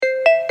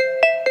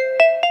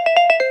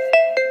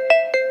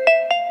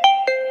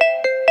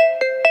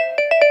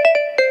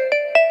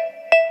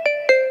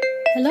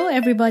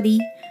everybody.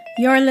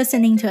 You're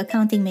listening to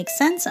Accounting Makes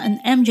Sense, an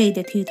MJ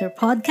the Tutor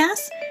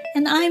podcast,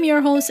 and I'm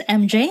your host,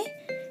 MJ.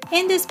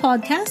 In this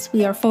podcast,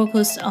 we are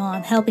focused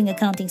on helping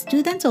accounting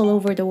students all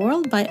over the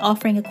world by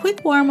offering a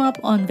quick warm-up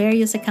on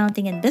various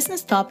accounting and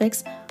business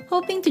topics,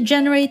 hoping to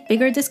generate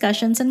bigger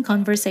discussions and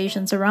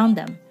conversations around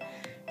them.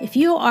 If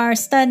you are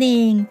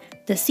studying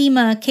the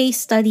CIMA case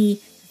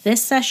study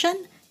this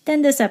session,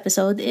 then this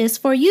episode is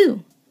for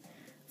you.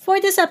 For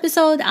this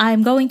episode,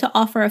 I'm going to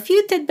offer a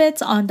few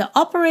tidbits on the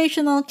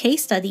operational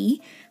case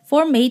study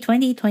for May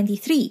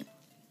 2023.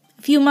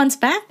 A few months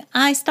back,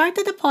 I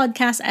started a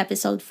podcast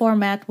episode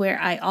format where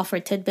I offer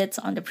tidbits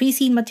on the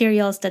pre-scene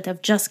materials that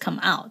have just come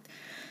out.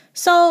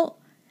 So,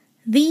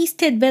 these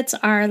tidbits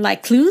are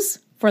like clues,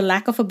 for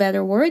lack of a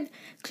better word,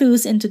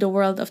 clues into the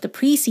world of the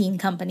pre-scene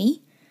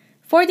company.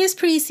 For this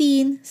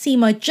pre-scene,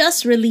 CIMA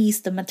just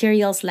released the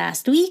materials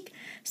last week,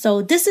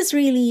 so this is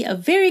really a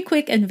very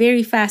quick and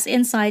very fast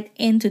insight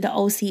into the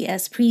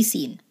OCS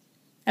pre-scene.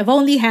 I've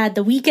only had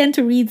the weekend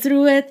to read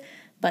through it,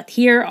 but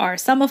here are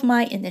some of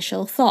my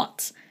initial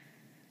thoughts.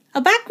 A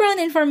background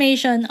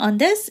information on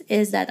this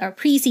is that our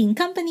pre-scene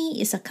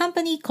company is a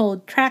company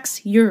called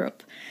Trax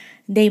Europe.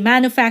 They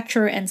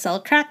manufacture and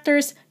sell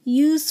tractors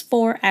used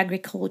for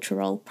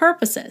agricultural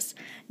purposes.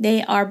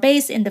 They are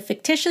based in the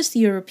fictitious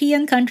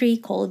European country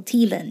called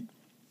Thailand.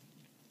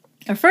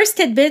 Our first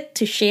tidbit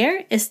to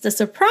share is the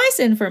surprise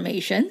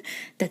information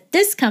that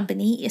this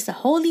company is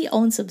a wholly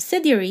owned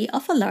subsidiary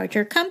of a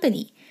larger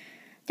company.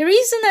 The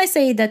reason I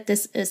say that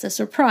this is a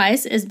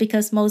surprise is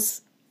because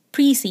most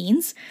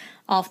pre-scenes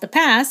of the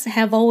past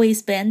have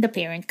always been the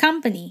parent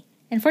company.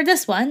 And for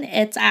this one,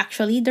 it's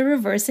actually the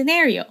reverse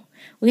scenario.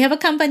 We have a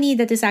company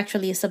that is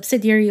actually a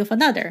subsidiary of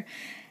another.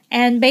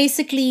 And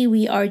basically,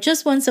 we are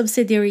just one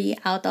subsidiary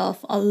out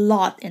of a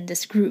lot in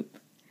this group.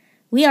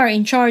 We are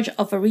in charge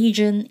of a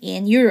region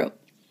in Europe.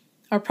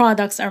 Our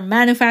products are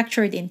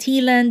manufactured in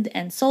Thailand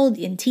and sold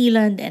in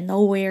Thailand and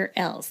nowhere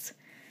else.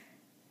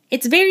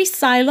 It's very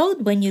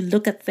siloed when you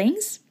look at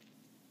things.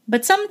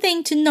 But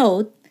something to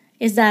note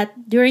is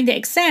that during the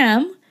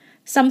exam,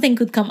 something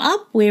could come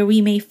up where we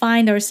may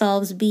find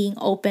ourselves being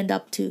opened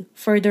up to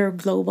further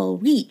global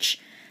reach.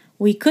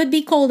 We could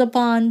be called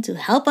upon to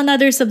help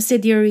another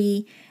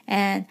subsidiary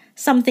and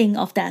something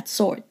of that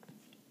sort.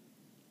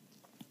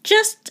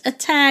 Just a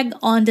tag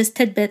on this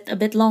tidbit a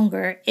bit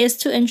longer is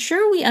to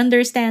ensure we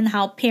understand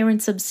how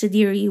parent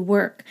subsidiary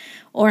work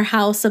or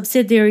how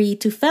subsidiary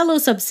to fellow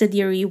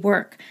subsidiary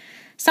work.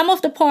 Some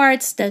of the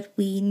parts that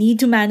we need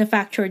to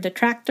manufacture the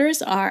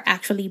tractors are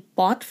actually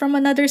bought from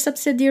another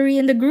subsidiary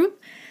in the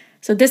group.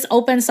 So this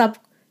opens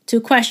up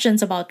to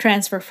questions about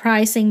transfer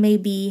pricing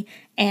maybe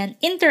and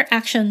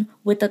interaction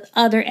with that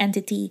other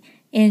entity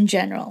in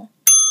general.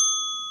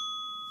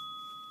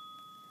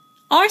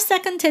 Our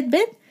second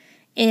tidbit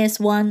is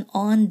one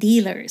on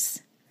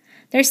dealers.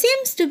 There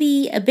seems to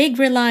be a big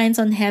reliance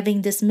on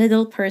having this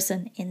middle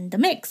person in the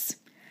mix.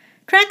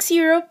 Trax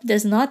Europe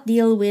does not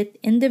deal with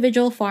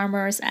individual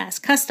farmers as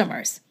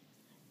customers.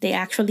 They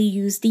actually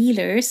use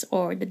dealers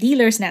or the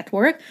dealers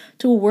network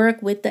to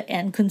work with the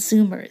end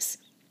consumers.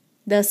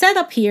 The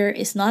setup here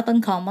is not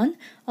uncommon.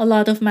 A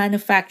lot of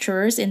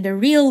manufacturers in the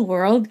real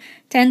world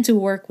tend to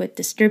work with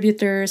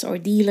distributors or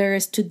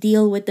dealers to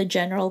deal with the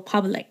general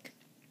public.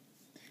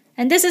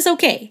 And this is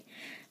okay.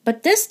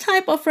 But this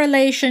type of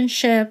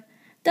relationship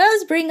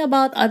does bring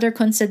about other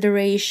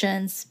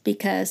considerations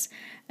because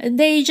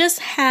they just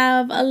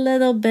have a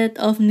little bit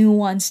of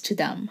nuance to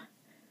them.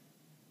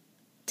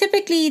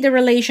 Typically, the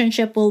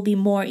relationship will be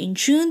more in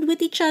tune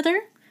with each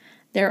other.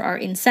 There are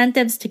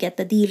incentives to get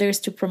the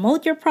dealers to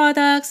promote your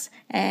products,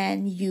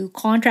 and you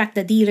contract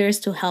the dealers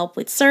to help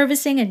with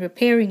servicing and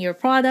repairing your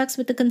products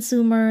with the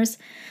consumers.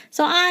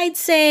 So I'd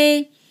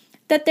say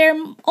that there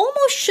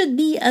almost should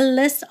be a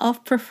list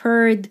of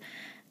preferred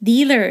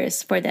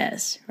dealers for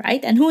this,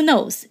 right? And who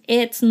knows?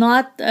 It's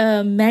not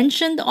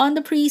mentioned on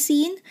the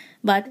pre-scene,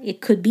 but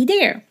it could be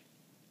there.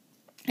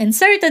 And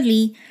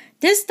certainly,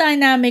 this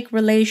dynamic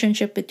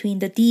relationship between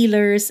the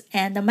dealers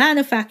and the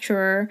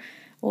manufacturer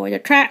or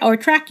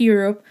Trax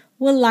Europe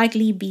will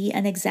likely be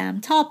an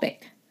exam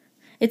topic.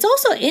 It's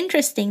also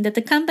interesting that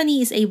the company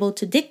is able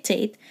to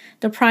dictate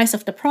the price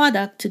of the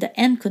product to the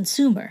end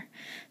consumer.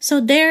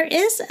 So there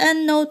is a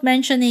note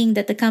mentioning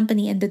that the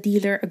company and the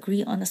dealer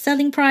agree on a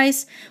selling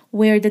price,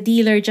 where the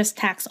dealer just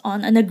tacks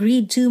on an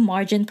agreed to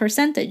margin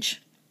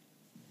percentage.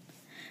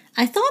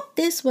 I thought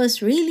this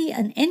was really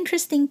an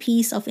interesting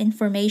piece of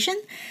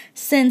information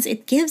since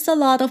it gives a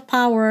lot of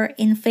power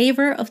in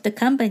favor of the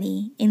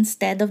company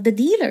instead of the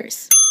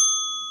dealers.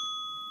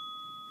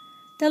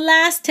 The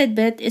last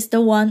tidbit is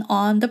the one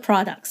on the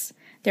products,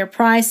 their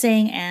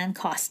pricing and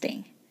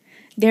costing.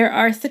 There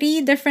are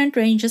 3 different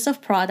ranges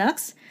of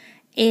products.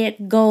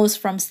 It goes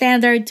from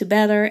standard to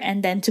better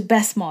and then to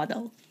best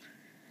model.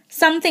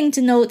 Something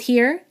to note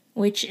here,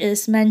 which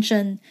is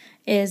mentioned,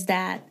 is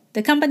that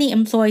the company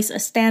employs a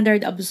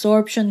standard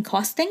absorption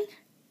costing.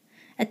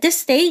 At this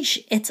stage,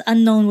 it's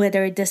unknown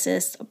whether this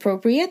is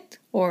appropriate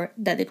or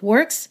that it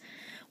works.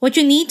 What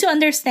you need to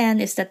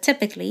understand is that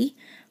typically,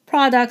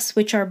 products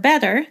which are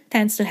better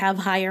tends to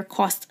have higher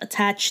costs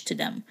attached to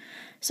them.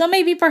 So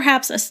maybe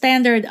perhaps a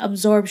standard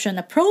absorption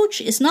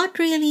approach is not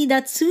really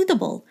that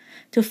suitable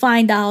to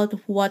find out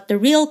what the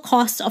real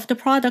costs of the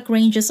product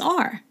ranges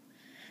are.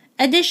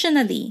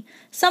 Additionally,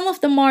 some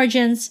of the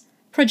margins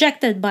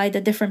projected by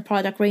the different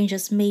product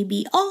ranges may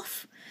be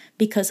off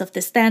because of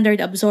the standard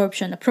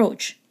absorption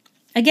approach.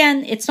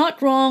 Again, it's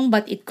not wrong,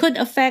 but it could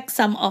affect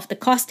some of the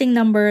costing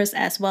numbers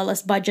as well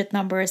as budget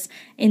numbers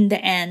in the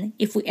end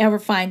if we ever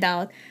find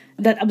out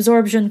that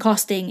absorption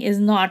costing is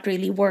not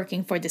really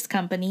working for this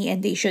company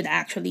and they should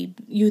actually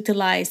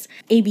utilize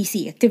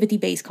ABC,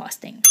 activity-based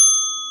costing.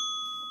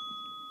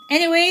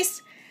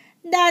 Anyways,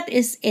 that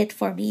is it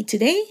for me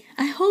today.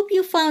 I hope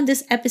you found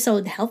this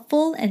episode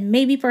helpful and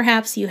maybe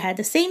perhaps you had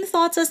the same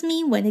thoughts as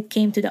me when it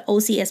came to the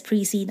OCS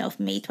pre-seed of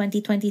May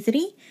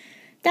 2023.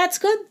 That's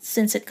good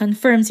since it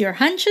confirms your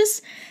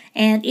hunches,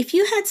 and if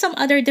you had some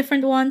other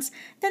different ones,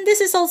 then this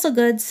is also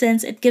good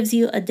since it gives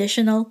you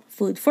additional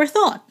food for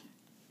thought.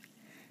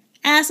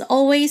 As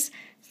always,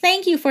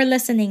 thank you for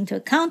listening to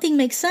Accounting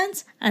Makes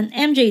Sense, an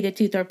MJ the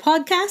Tutor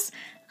podcast.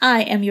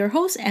 I am your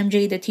host,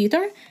 MJ the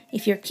Tutor.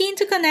 If you're keen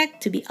to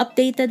connect to be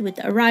updated with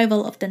the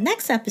arrival of the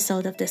next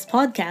episode of this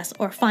podcast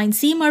or find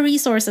CIMA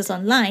resources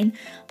online,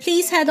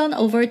 please head on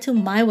over to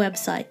my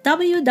website,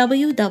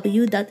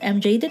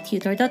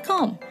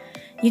 www.mjthetutor.com.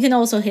 You can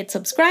also hit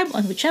subscribe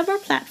on whichever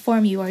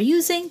platform you are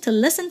using to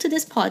listen to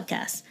this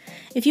podcast.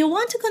 If you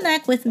want to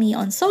connect with me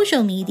on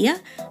social media,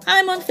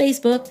 I'm on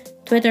Facebook,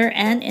 Twitter,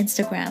 and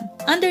Instagram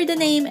under the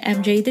name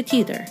MJ the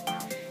Tutor.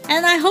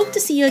 And I hope to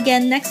see you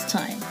again next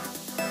time.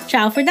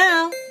 Ciao for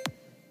now!